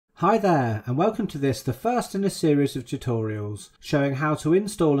Hi there, and welcome to this, the first in a series of tutorials showing how to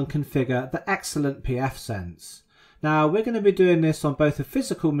install and configure the excellent pfSense. Now we're going to be doing this on both a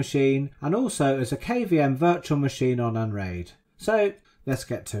physical machine and also as a KVM virtual machine on Unraid. So let's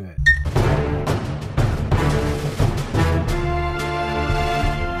get to it.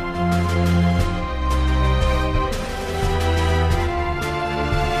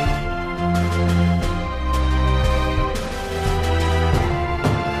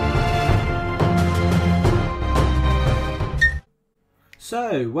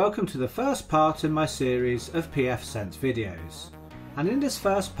 So, welcome to the first part in my series of pfSense videos. And in this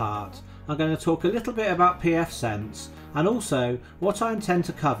first part, I'm going to talk a little bit about pfSense and also what I intend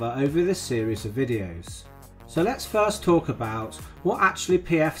to cover over this series of videos. So let's first talk about what actually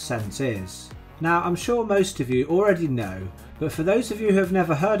pfSense is. Now, I'm sure most of you already know, but for those of you who have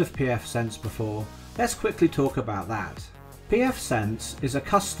never heard of pfSense before, let's quickly talk about that. pfSense is a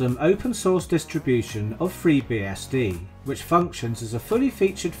custom open source distribution of FreeBSD, which functions as a fully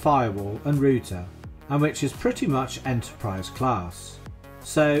featured firewall and router, and which is pretty much enterprise class.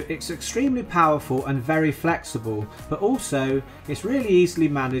 So it's extremely powerful and very flexible, but also it's really easily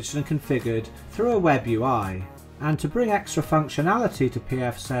managed and configured through a web UI. And to bring extra functionality to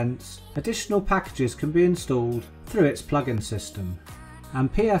pfSense, additional packages can be installed through its plugin system.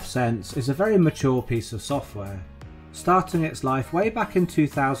 And pfSense is a very mature piece of software, starting its life way back in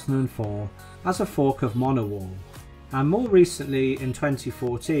 2004 as a fork of Monowall. And more recently, in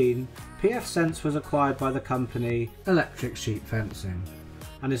 2014, pfSense was acquired by the company Electric Sheep Fencing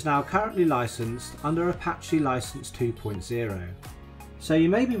and is now currently licensed under Apache License 2.0. So you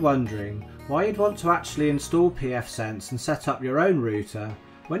may be wondering why you'd want to actually install pfSense and set up your own router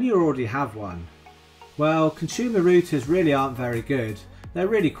when you already have one. Well, consumer routers really aren't very good, they're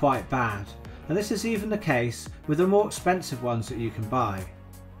really quite bad, and this is even the case with the more expensive ones that you can buy.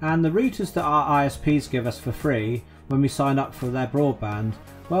 And the routers that our ISPs give us for free when we sign up for their broadband,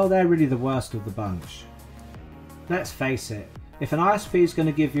 well, they're really the worst of the bunch. Let's face it, if an ISP is going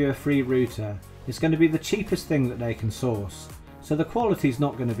to give you a free router, it's going to be the cheapest thing that they can source, so the quality's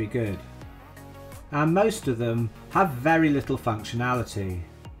not going to be good. And most of them have very little functionality,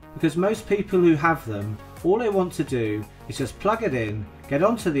 because most people who have them, all they want to do is just plug it in, get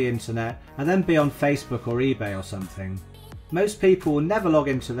onto the internet, and then be on Facebook or eBay or something. Most people will never log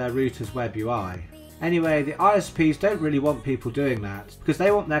into their router's web UI. Anyway, the ISPs don't really want people doing that because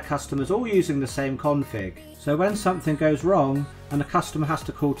they want their customers all using the same config. So when something goes wrong and the customer has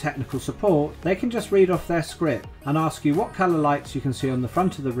to call technical support, they can just read off their script and ask you what colour lights you can see on the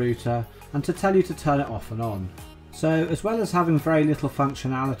front of the router and to tell you to turn it off and on. So as well as having very little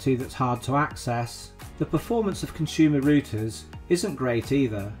functionality that's hard to access, the performance of consumer routers isn't great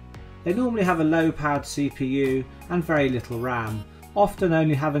either. They normally have a low powered CPU and very little RAM, often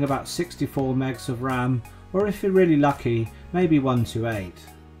only having about 64 megs of RAM, or if you're really lucky, maybe 128.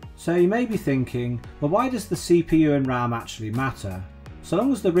 So you may be thinking, well, why does the CPU and RAM actually matter? So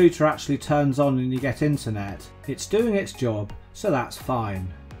long as the router actually turns on and you get internet, it's doing its job, so that's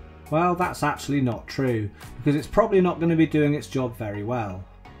fine. Well, that's actually not true, because it's probably not going to be doing its job very well.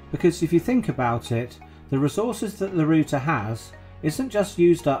 Because if you think about it, the resources that the router has isn't just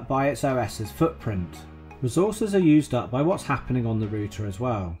used up by its OS's footprint. Resources are used up by what's happening on the router as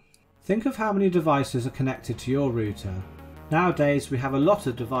well. Think of how many devices are connected to your router. Nowadays we have a lot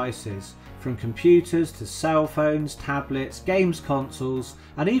of devices, from computers to cell phones, tablets, games consoles,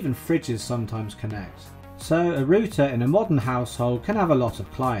 and even fridges sometimes connect. So a router in a modern household can have a lot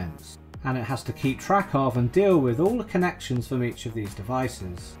of clients, and it has to keep track of and deal with all the connections from each of these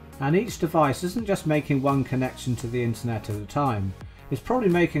devices. And each device isn't just making one connection to the internet at a time, it's probably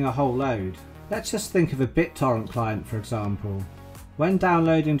making a whole load. Let's just think of a BitTorrent client, for example. When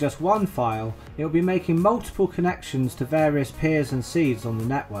downloading just one file, it will be making multiple connections to various peers and seeds on the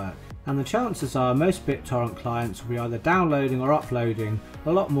network, and the chances are most BitTorrent clients will be either downloading or uploading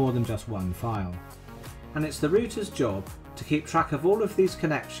a lot more than just one file. And it's the router's job to keep track of all of these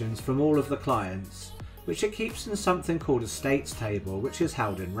connections from all of the clients, which it keeps in something called a states table, which is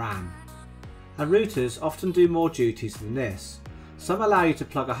held in RAM. And routers often do more duties than this. Some allow you to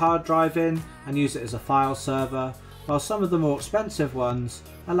plug a hard drive in and use it as a file server, while some of the more expensive ones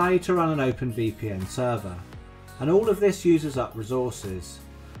allow you to run an openvpn server. And all of this uses up resources.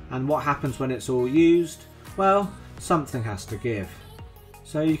 And what happens when it's all used? Well, something has to give.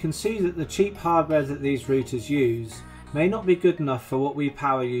 So you can see that the cheap hardware that these routers use may not be good enough for what we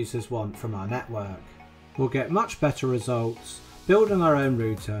power users want from our network. We'll get much better results building our own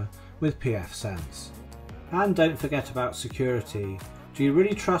router with pfSense. And don't forget about security. Do you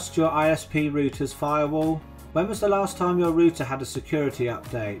really trust your ISP router's firewall? When was the last time your router had a security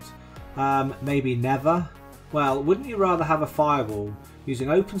update? Maybe never? Well, wouldn't you rather have a firewall using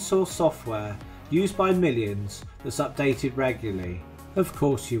open source software used by millions that's updated regularly? Of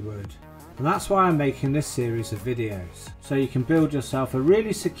course you would. And that's why I'm making this series of videos, so you can build yourself a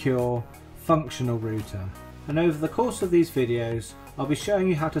really secure, functional router. And over the course of these videos, I'll be showing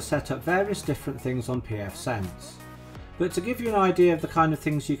you how to set up various different things on pfSense. But to give you an idea of the kind of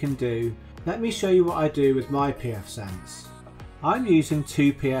things you can do, let me show you what I do with my pfSense. I'm using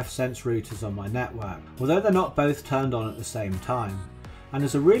two pfSense routers on my network, although they're not both turned on at the same time. And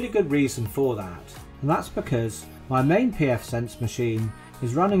there's a really good reason for that, and that's because my main pfSense machine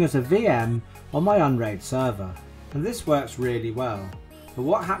is running as a VM on my Unraid server, and this works really well. But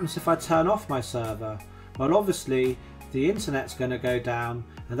what happens if I turn off my server? Well, obviously the internet's going to go down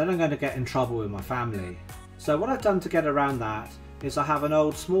and then I'm going to get in trouble with my family. So what I've done to get around that is I have an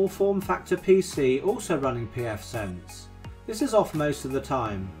old small form factor PC also running pfSense. This is off most of the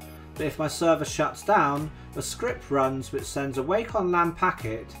time, but if my server shuts down, a script runs which sends a wake on LAN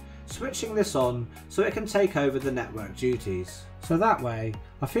packet, switching this on so it can take over the network duties. So that way,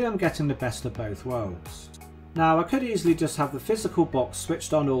 I feel I'm getting the best of both worlds. Now I could easily just have the physical box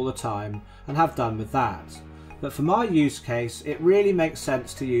switched on all the time and have done with that, but for my use case it really makes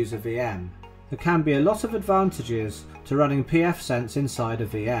sense to use a VM. There can be a lot of advantages to running pfSense inside a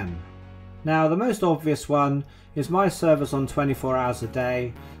VM. Now the most obvious one is my server's on 24 hours a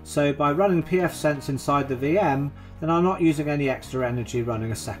day, so by running pfSense inside the VM, then I'm not using any extra energy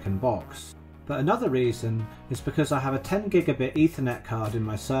running a second box. But another reason is because I have a 10 gigabit Ethernet card in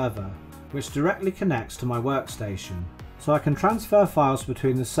my server, which directly connects to my workstation. So I can transfer files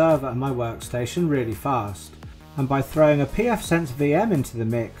between the server and my workstation really fast, and by throwing a pfSense VM into the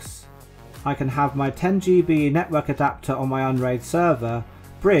mix, I can have my 10 GB network adapter on my Unraid server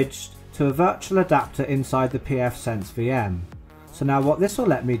bridged to a virtual adapter inside the pfSense VM. So now what this will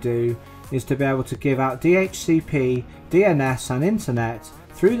let me do is to be able to give out DHCP, DNS and internet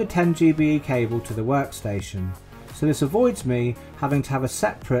through the 10 GB cable to the workstation. So this avoids me having to have a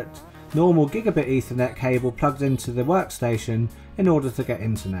separate normal gigabit Ethernet cable plugged into the workstation in order to get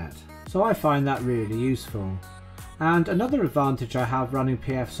internet. So I find that really useful. And another advantage I have running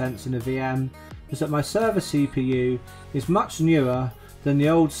pfSense in a VM is that my server CPU is much newer than the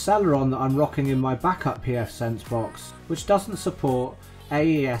old Celeron that I'm rocking in my backup pfSense box, which doesn't support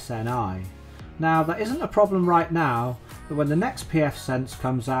AES-NI. Now that isn't a problem right now, but when the next pfSense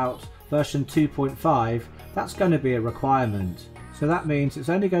comes out, version 2.5, that's going to be a requirement. So that means it's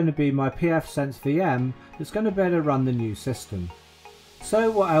only going to be my pfSense VM that's going to be able to run the new system. So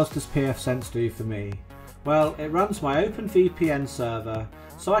what else does pfSense do for me? Well, it runs my openvpn server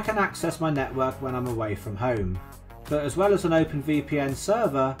so I can access my network when I'm away from home. But as well as an openvpn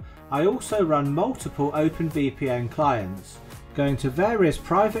server, I also run multiple openvpn clients, going to various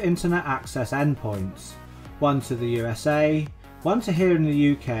private internet access endpoints, one to the USA, one to here in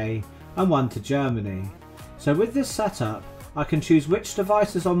the UK, and one to Germany. So with this setup, I can choose which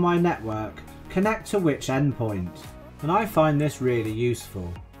devices on my network connect to which endpoint, and I find this really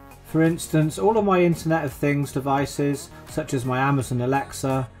useful. For instance, all of my Internet of Things devices, such as my Amazon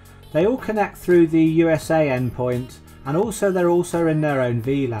Alexa, they all connect through the USA endpoint, and also they're also in their own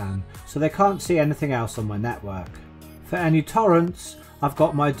VLAN, so they can't see anything else on my network. For any torrents, I've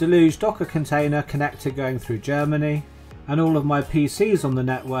got my Deluge Docker container connected going through Germany, and all of my PCs on the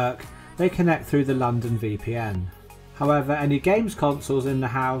network, they connect through the London VPN. However, any games consoles in the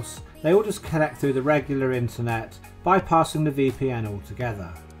house, they all just connect through the regular internet, bypassing the VPN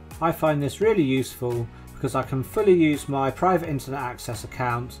altogether. I find this really useful because I can fully use my private internet access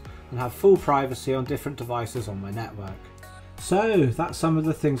account and have full privacy on different devices on my network. So that's some of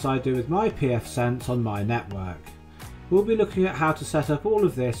the things I do with my pfSense on my network. We'll be looking at how to set up all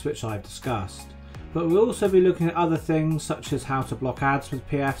of this which I've discussed, but we'll also be looking at other things such as how to block ads with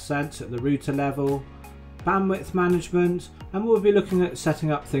pfSense at the router level, bandwidth management, and we'll be looking at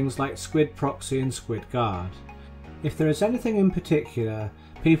setting up things like Squid Proxy and Squid Guard. If there is anything in particular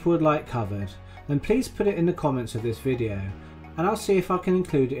people would like covered, then please put it in the comments of this video and I'll see if I can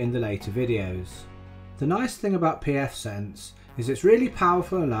include it in the later videos. The nice thing about pfSense is it's really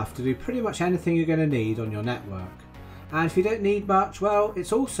powerful enough to do pretty much anything you're going to need on your network. And if you don't need much, well,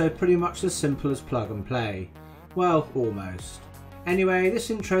 it's also pretty much as simple as plug and play. Well, almost. Anyway,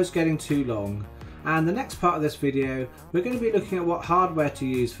 this intro is getting too long, and the next part of this video we're going to be looking at what hardware to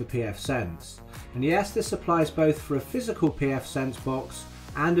use for pfSense. And yes, this applies both for a physical pfSense box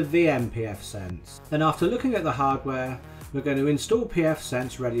and a VM pfSense. Then after looking at the hardware, we're going to install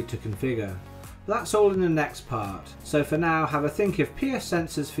pfSense ready to configure. That's all in the next part, so for now have a think if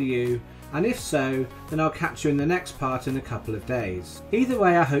pfSense is for you, And if so, then I'll catch you in the next part in a couple of days. Either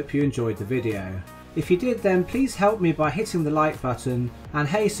way, I hope you enjoyed the video. If you did, then please help me by hitting the like button, and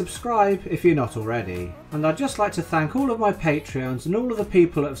hey, subscribe if you're not already. And I'd just like to thank all of my Patreons and all of the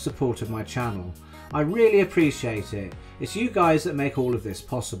people that have supported my channel. I really appreciate it. It's you guys that make all of this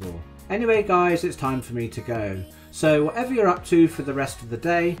possible. Anyway guys, it's time for me to go. So whatever you're up to for the rest of the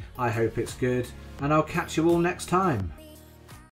day, I hope it's good, and I'll catch you all next time.